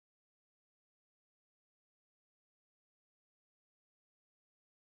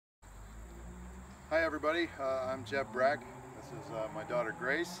everybody. I'm Jeb Brack. This is my daughter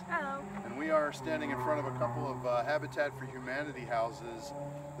Grace. Hello. And we are standing in front of a couple of Habitat for Humanity houses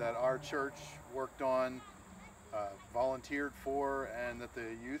that our church worked on, volunteered for, and that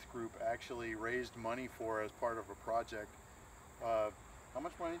the youth group actually raised money for as part of a project. How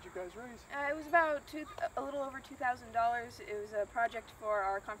much money did you guys raise? It was about a little over $2,000. It was a project for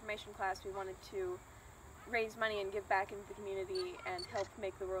our confirmation class. We wanted to raise money and give back into the community and help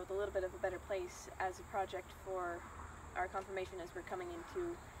make the world a little bit of a better place as a project for our confirmation as we're coming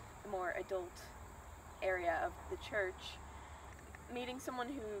into the more adult area of the church. Meeting someone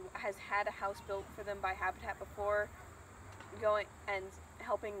who has had a house built for them by Habitat before, going and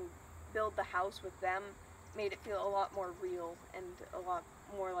helping build the house with them, made it feel a lot more real and a lot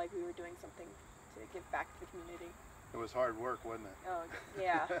more like we were doing something to give back to the community. It was hard work, wasn't it? Oh,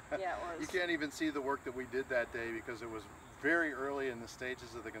 yeah, yeah, it was. You can't even see the work that we did that day because it was very early in the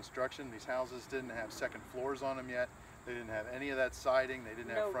stages of the construction. These houses didn't have second floors on them yet. They didn't have any of that siding. They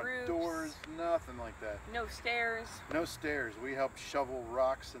didn't have front roofs, doors, nothing like that. No stairs. No stairs. We helped shovel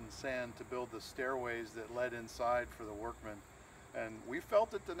rocks and sand to build the stairways that led inside for the workmen. And we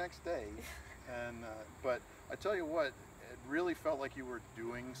felt it the next day. But I tell you what, it really felt like you were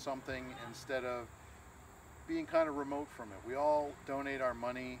doing something instead of being kind of remote from it. We all donate our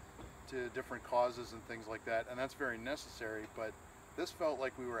money to different causes and things like that, and that's very necessary, but this felt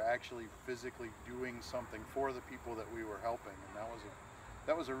like we were actually physically doing something for the people that we were helping, and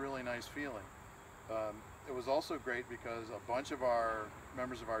that was a really nice feeling. It was also great because a bunch of our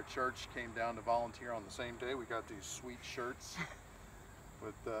members of our church came down to volunteer on the same day. We got these sweet shirts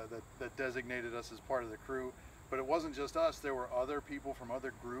with, that designated us as part of the crew. But it wasn't just us. There were other people from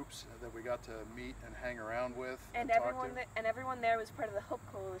other groups that we got to meet and hang around with and everyone everyone there was part of the Hope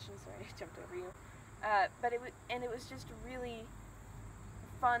Coalition. Sorry, I jumped over you. But it was just a really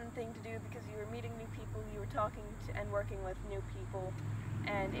fun thing to do because you were meeting new people, you were talking to and working with new people,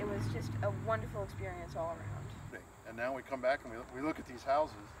 and it was just a wonderful experience all around. And now we come back and we look at these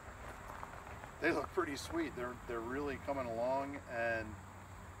houses. They look pretty sweet. They're really coming along, and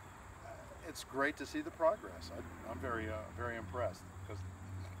it's great to see the progress. I'm very impressed because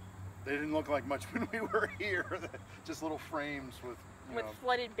they didn't look like much when we were here. Just little frames with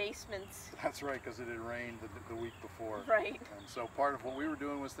flooded basements. That's right, because it had rained the week before. Right. And so part of what we were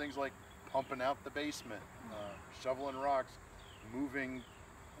doing was things like pumping out the basement, shoveling rocks, moving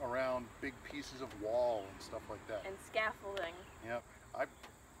around big pieces of wall and stuff like that. And scaffolding. Yep. I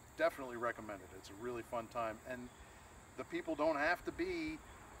definitely recommend it. It's a really fun time, and the people don't have to be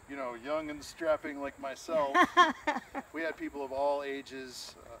young and strapping like myself. We had people of all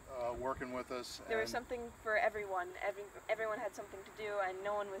ages working with us. There was something for everyone. Everyone had something to do, and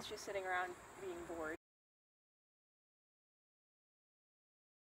no one was just sitting around being bored.